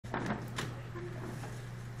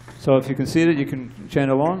So if you can see it, you can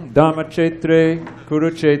chant along. Dharma Chetre,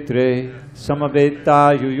 Kuruchetre,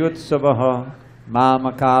 Samaveta Yuyutsavaha,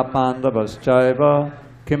 Mamaka Pandavaschaiva,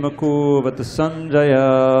 Kimaku Vata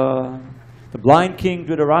Sanjaya. The blind king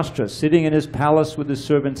Dhritarashtra, sitting in his palace with his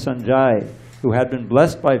servant Sanjay, who had been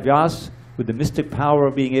blessed by Vyas with the mystic power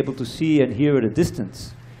of being able to see and hear at a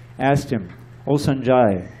distance, asked him, O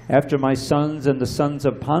Sanjay, after my sons and the sons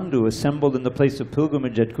of Pandu assembled in the place of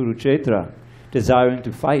pilgrimage at Kurukshetra, desiring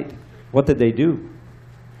to fight, what did they do?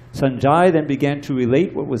 Sanjay then began to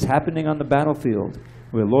relate what was happening on the battlefield,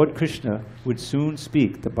 where Lord Krishna would soon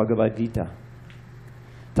speak the Bhagavad Gita.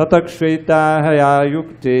 Tatakshveta haya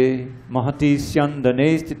yukte mahati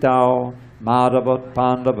syandane stitao madhavat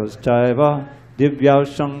pandavas chaiva divya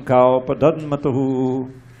shankao padadmatahu.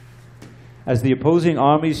 As the opposing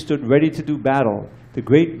armies stood ready to do battle, the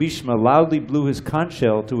great Bhishma loudly blew his conch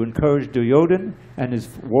shell to encourage Duryodhan and his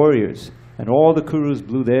warriors, and all the Kurus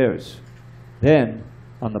blew theirs. Then,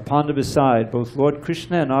 on the Pandavas' side, both Lord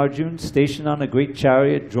Krishna and Arjuna, stationed on a great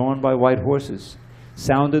chariot drawn by white horses,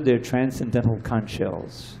 sounded their transcendental conch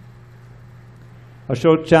shells.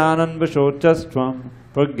 Ashochanan vashochastvam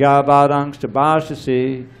pragyavadangscha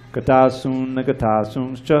bhashase katasun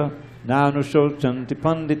nagatasumscha nanushochanti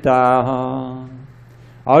panditaha.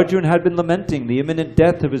 Arjuna had been lamenting the imminent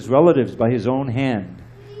death of his relatives by his own hand,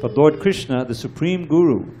 but Lord Krishna, the Supreme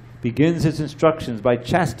Guru, begins his instructions by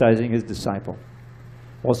chastising his disciple.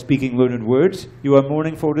 While speaking learned words, you are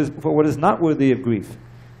mourning for what is not worthy of grief.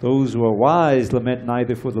 Those who are wise lament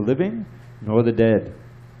neither for the living nor the dead.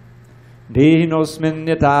 Dehi nosmin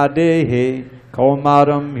yata dehe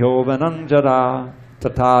kaumaram yovananjara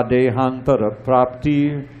tata dehantara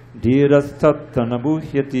prapti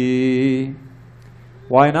dhirastatanabuhyati.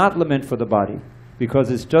 Why not lament for the body?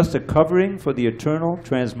 Because it's just a covering for the eternal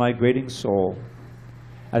transmigrating soul.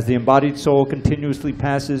 As the embodied soul continuously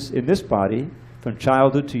passes in this body, from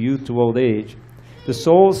childhood to youth to old age, the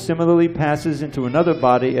soul similarly passes into another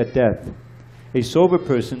body at death. A sober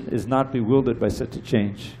person is not bewildered by such a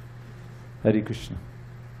change. Hare Krishna.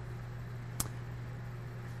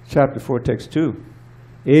 Chapter 4, text 2.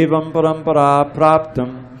 Evam parampara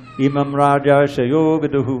praptam imam raja shayo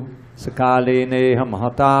viduhu sakale neha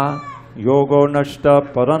mahata yogo nashta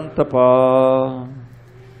parantapa.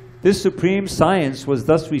 This supreme science was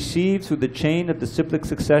thus received through the chain of disciplic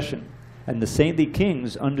succession, and the saintly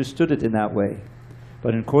kings understood it in that way.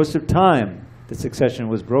 But in course of time, the succession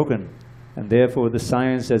was broken, and therefore the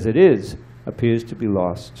science as it is appears to be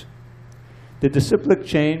lost. The disciplic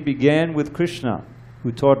chain began with Krishna,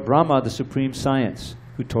 who taught Brahma the supreme science,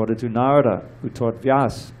 who taught it to Narada, who taught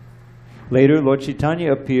Vyas. Later, Lord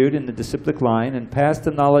Chaitanya appeared in the disciplic line and passed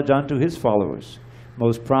the knowledge on to his followers.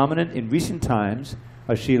 Most prominent in recent times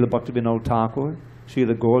are Srila Bhaktivinoda Thakur,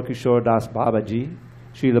 Srila Gaur Kishore Das Babaji,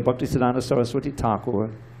 Srila Bhaktisiddhanta Saraswati Thakur,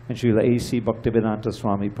 and Srila A.C. Bhaktivedanta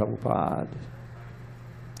Swami Prabhupada.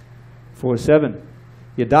 4.7.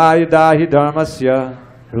 Yada yada hi dharmasya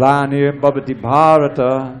glanir bhavati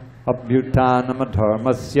bharata abhyutanam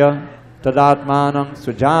dharmasya tadatmanam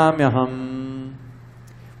sujamyaham.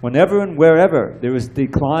 Whenever and wherever there is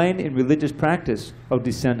decline in religious practice, O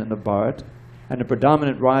descendant of Bharat, and a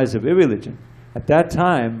predominant rise of irreligion, at that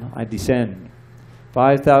time I descend.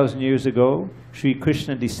 5,000 years ago, Sri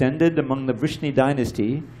Krishna descended among the Vrishni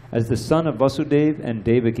dynasty as the son of Vasudeva and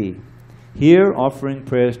Devaki, here offering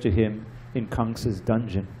prayers to him in Kamsa's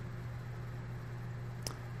dungeon.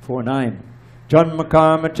 4.9. Janma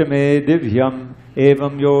karma chame divyam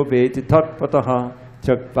evam yo veti tatpataha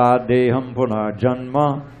chakva deham punar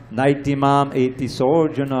janma naitimam eti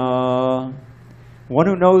sorjana. One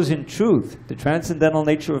who knows in truth the transcendental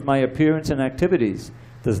nature of my appearance and activities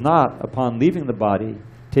does not, upon leaving the body,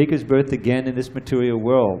 take his birth again in this material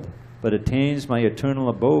world, but attains my eternal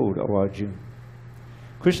abode, O Arjuna.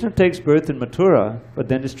 Krishna takes birth in Mathura, but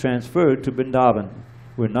then is transferred to Vrindavan,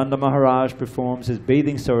 where Nanda Maharaj performs his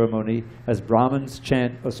bathing ceremony as Brahmins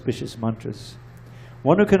chant auspicious mantras.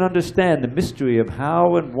 One who can understand the mystery of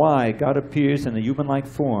how and why God appears in a human-like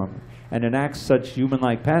form and enacts such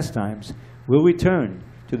human-like pastimes will return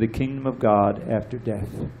to the kingdom of God after death.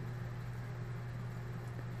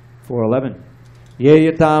 4.11. Ye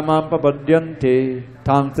yatamam papadyante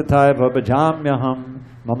tam tathai bhavajamyaham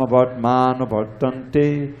mama vartmano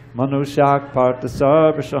vartante manushyak partha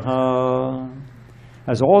sarvashaha.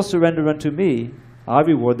 As all surrender unto me, I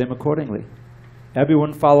reward them accordingly.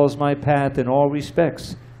 Everyone follows my path in all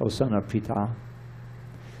respects, O son of Pritha.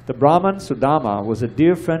 The Brahman Sudama was a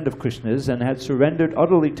dear friend of Krishna's and had surrendered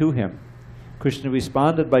utterly to him. Krishna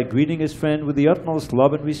responded by greeting his friend with the utmost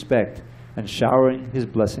love and respect and showering his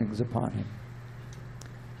blessings upon him.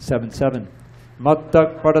 7.7.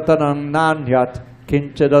 Mattak Padatanam Nanyat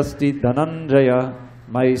Kinchadasti Dhananjaya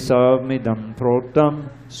Maisavmidam Protam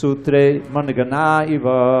Sutre Manigana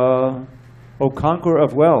Iva. O conqueror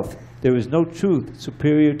of wealth, there is no truth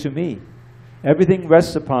superior to me. Everything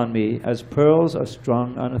rests upon me as pearls are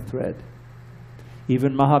strung on a thread.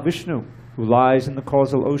 Even Mahavishnu, who lies in the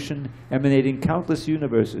causal ocean emanating countless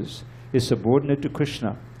universes, is subordinate to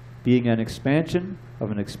Krishna, being an expansion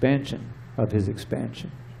of his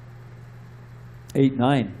expansion.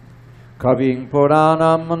 8-9. Kaving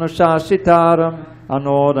Puranam Manushashitaram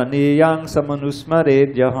Anodaniyang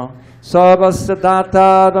Samanusmaredyaha Sarvasya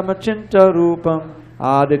Dataram Achinta Rupam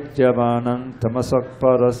Adityavanam Tamasak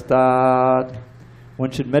Parastat.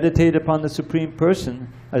 One should meditate upon the Supreme Person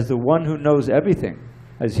as the one who knows everything,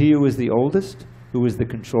 as he who is the oldest, who is the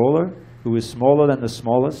controller, who is smaller than the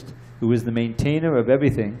smallest, who is the maintainer of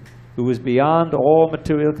everything, who is beyond all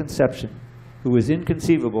material conception, who is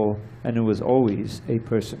inconceivable, and who is always a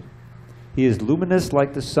person. He is luminous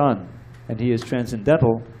like the sun, and he is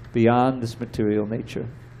transcendental beyond this material nature.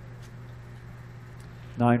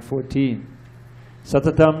 9:14.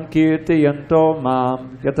 Satatam kirtiyanto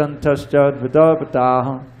mam yatantascha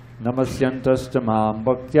dvidavataha namasyantascha mam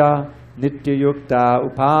bhaktya nityayukta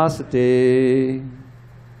upasate.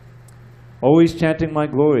 Always chanting my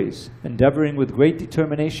glories, endeavoring with great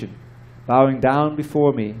determination, bowing down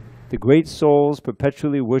before me, the great souls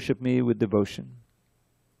perpetually worship me with devotion.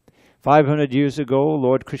 500 years ago,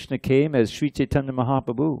 Lord Krishna came as Sri Chaitanya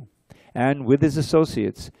Mahaprabhu, and with his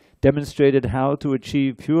associates demonstrated how to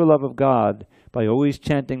achieve pure love of God by always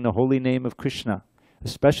chanting the holy name of Krishna,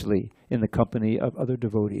 especially in the company of other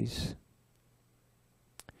devotees.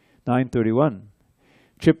 9:31.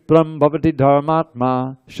 Chipram bhavati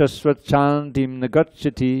dharmatma shasvat chantim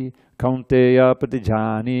nagacchati kaunteya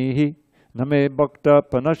pratijanihi name bhakta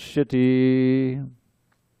panashyati.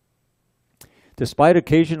 Despite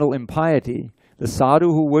occasional impiety, the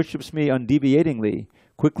sadhu who worships me undeviatingly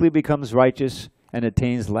quickly becomes righteous and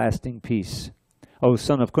attains lasting peace. O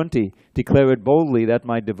son of Kunti, declare it boldly that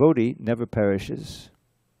my devotee never perishes.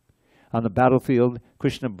 On the battlefield,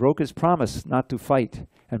 Krishna broke his promise not to fight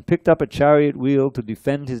and picked up a chariot wheel to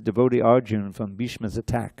defend his devotee Arjuna from Bhishma's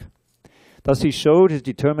attack. Thus he showed his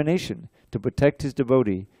determination to protect his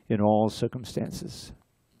devotee in all circumstances.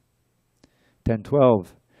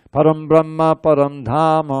 10:12. Param Brahma Param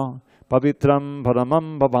Dhama Pavitram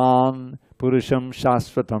Paramam Bhavan Purusham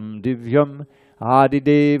Shasvatam Divyam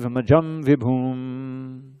Adidev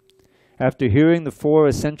Vibhum. After hearing the 4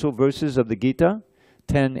 essential verses of the Gita,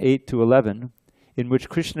 10:8-11, in which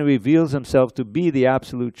Krishna reveals himself to be the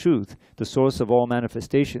absolute truth, the source of all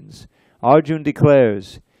manifestations, Arjuna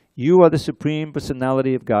declares, "You are the Supreme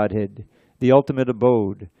Personality of Godhead, the ultimate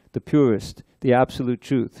abode, the purest, the absolute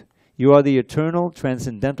truth. You are the eternal,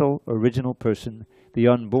 transcendental, original person, the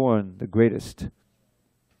unborn, the greatest."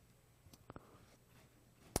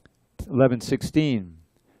 11:16.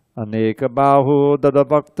 Aneka bahu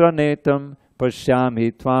dadavaktra netam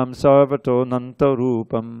pashyami tvam sarvato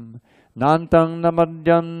nantarupam nantang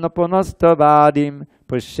namadyan napunastavadim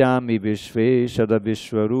pashyami vishveshada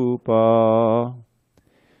vishwarupa.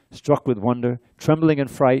 Struck with wonder, trembling in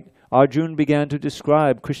fright, Arjuna began to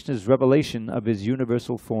describe Krishna's revelation of his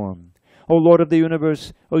universal form. O Lord of the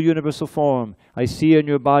universe, O universal form, I see in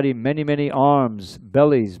your body many, many arms,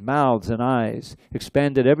 bellies, mouths, and eyes,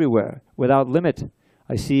 expanded everywhere, without limit.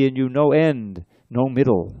 I see in you no end, no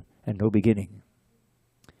middle, and no beginning.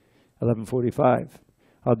 11:45.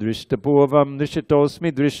 Adrishtapurvam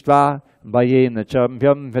nishitosmi drishtva bhayena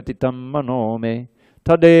chambhyam vyatitam manome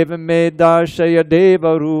tadeva me darshaya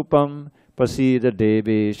deva rupam pasida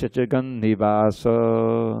devesha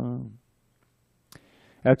chagannivasa.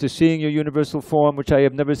 After seeing your universal form, which I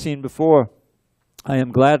have never seen before, I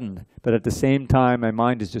am gladdened, but at the same time my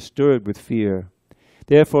mind is disturbed with fear.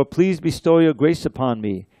 Therefore, please bestow your grace upon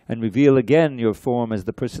me and reveal again your form as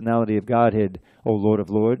the personality of Godhead, O Lord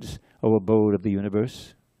of Lords, O abode of the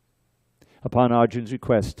universe. Upon Arjuna's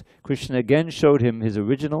request, Krishna again showed him his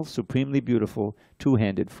original, supremely beautiful,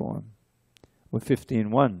 two-handed form.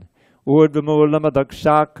 15:1.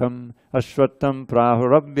 Urdvamurlamadakshakam ashwatam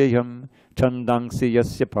prahuravyayam chandangsi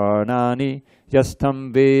yasya parnani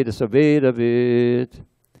yastam veda savedavid.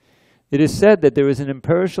 It is said that there is an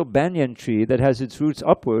imperishable banyan tree that has its roots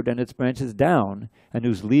upward and its branches down, and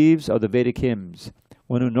whose leaves are the Vedic hymns.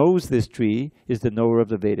 One who knows this tree is the knower of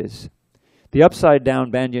the Vedas. The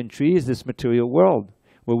upside-down banyan tree is this material world,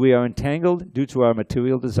 where we are entangled due to our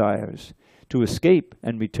material desires. To escape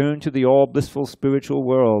and return to the all-blissful spiritual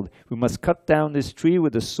world, we must cut down this tree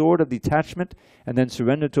with the sword of detachment and then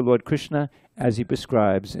surrender to Lord Krishna as he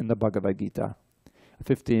prescribes in the Bhagavad Gita.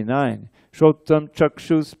 59. Shrotam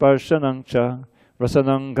chakshus sparshanam cha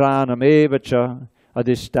rasanam granam eva cha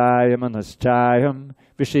adhishtaya manaschayam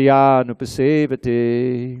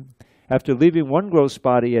vishayanupasevate. After leaving one gross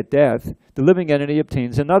body at death, the living entity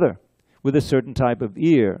obtains another, with a certain type of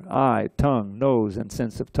ear, eye, tongue, nose, and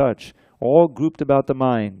sense of touch, all grouped about the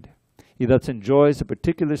mind. He thus enjoys a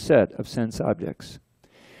particular set of sense objects.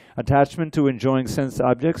 Attachment to enjoying sense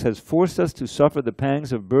objects has forced us to suffer the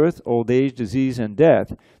pangs of birth, old age, disease, and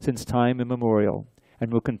death since time immemorial,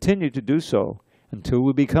 and will continue to do so until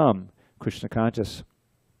we become Krishna conscious.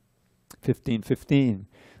 15:15.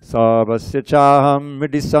 Sarvasya chaham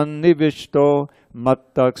mridisannivishto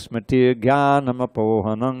mattaksmatir jnanam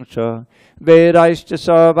apohanamcha vedaischa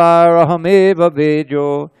sarvarahameva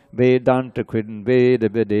vedyo vedanta kridin veda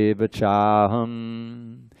vedeva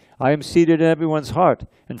chaham. I am seated in everyone's heart,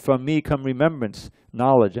 and from me come remembrance,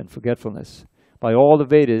 knowledge, and forgetfulness. By all the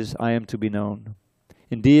Vedas I am to be known.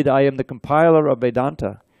 Indeed, I am the compiler of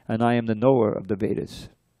Vedanta, and I am the knower of the Vedas.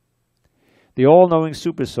 The all-knowing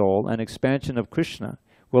Supersoul and expansion of Krishna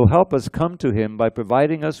will help us come to him by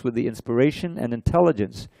providing us with the inspiration and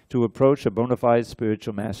intelligence to approach a bona fide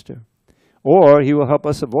spiritual master. Or he will help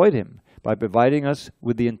us avoid him by providing us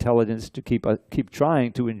with the intelligence to keep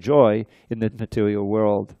trying to enjoy in the material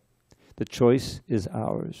world. The choice is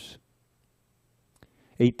ours.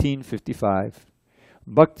 18:55.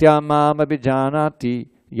 Bhaktya mam abhijanati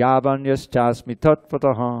yavanyaschasmi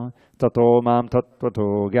tatpataha tato mam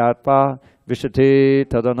tatpato gyatva vishate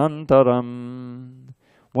tadanantaram.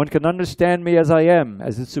 One can understand me as I am,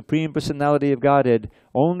 as the Supreme Personality of Godhead,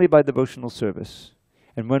 only by devotional service.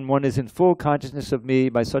 And when one is in full consciousness of me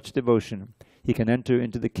by such devotion, he can enter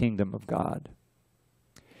into the kingdom of God.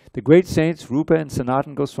 The great saints Rupa and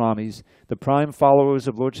Sanatana Goswamis, the prime followers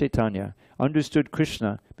of Lord Chaitanya, understood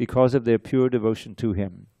Krishna because of their pure devotion to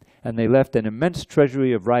him, and they left an immense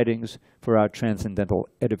treasury of writings for our transcendental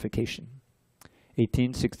edification.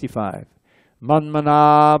 1865.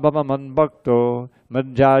 Manmana bhava manbhakto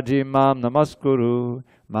madjaji mam namaskuru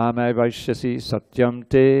mame vaishyasi satyam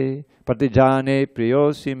te patijane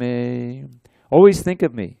priyosi me. Always think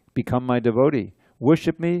of me, become my devotee,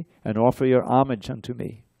 worship me, and offer your homage unto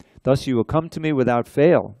me. Thus you will come to me without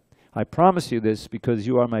fail. I promise you this because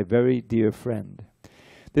you are my very dear friend.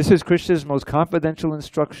 This is Krishna's most confidential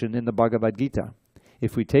instruction in the Bhagavad Gita.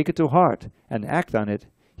 If we take it to heart and act on it,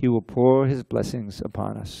 he will pour his blessings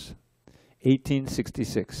upon us.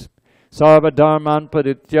 1866. Sarva dharman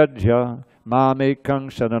parityajya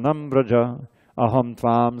mamekang sharanam vraja aham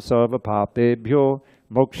tvam sarva papebhyo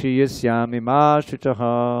mokshiyasyami ma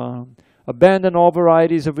shuchaha. Abandon all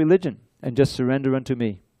varieties of religion and just surrender unto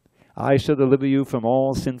me. I shall deliver you from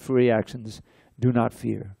all sin-free actions. Do not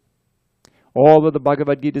fear. All of the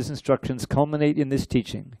Bhagavad Gita's instructions culminate in this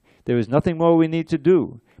teaching. There is nothing more we need to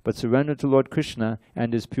do but surrender to Lord Krishna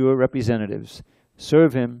and his pure representatives,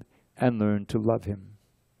 serve him, and learn to love him.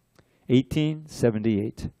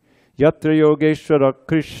 1878. Yatra yogeshwara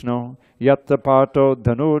Krishna yatra parto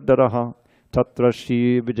dhanurdaraha tatra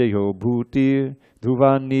shri vijayo bhutir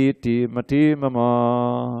dhuvaniti mati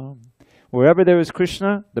mama. Wherever there is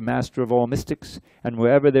Krishna, the master of all mystics, and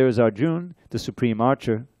wherever there is Arjuna, the supreme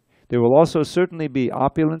archer, there will also certainly be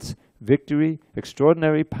opulence, victory,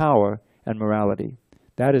 extraordinary power, and morality.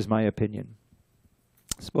 That is my opinion.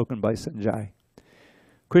 Spoken by Sanjay.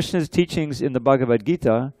 Krishna's teachings in the Bhagavad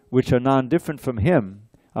Gita, which are non-different from him,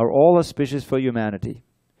 are all auspicious for humanity.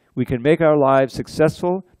 We can make our lives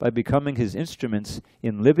successful by becoming his instruments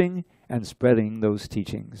in living and spreading those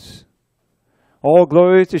teachings. All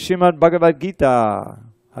glory to Srimad Bhagavad Gita.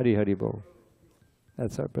 Hari Hari Bol.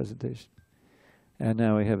 That's our presentation. And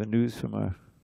now we have a news from our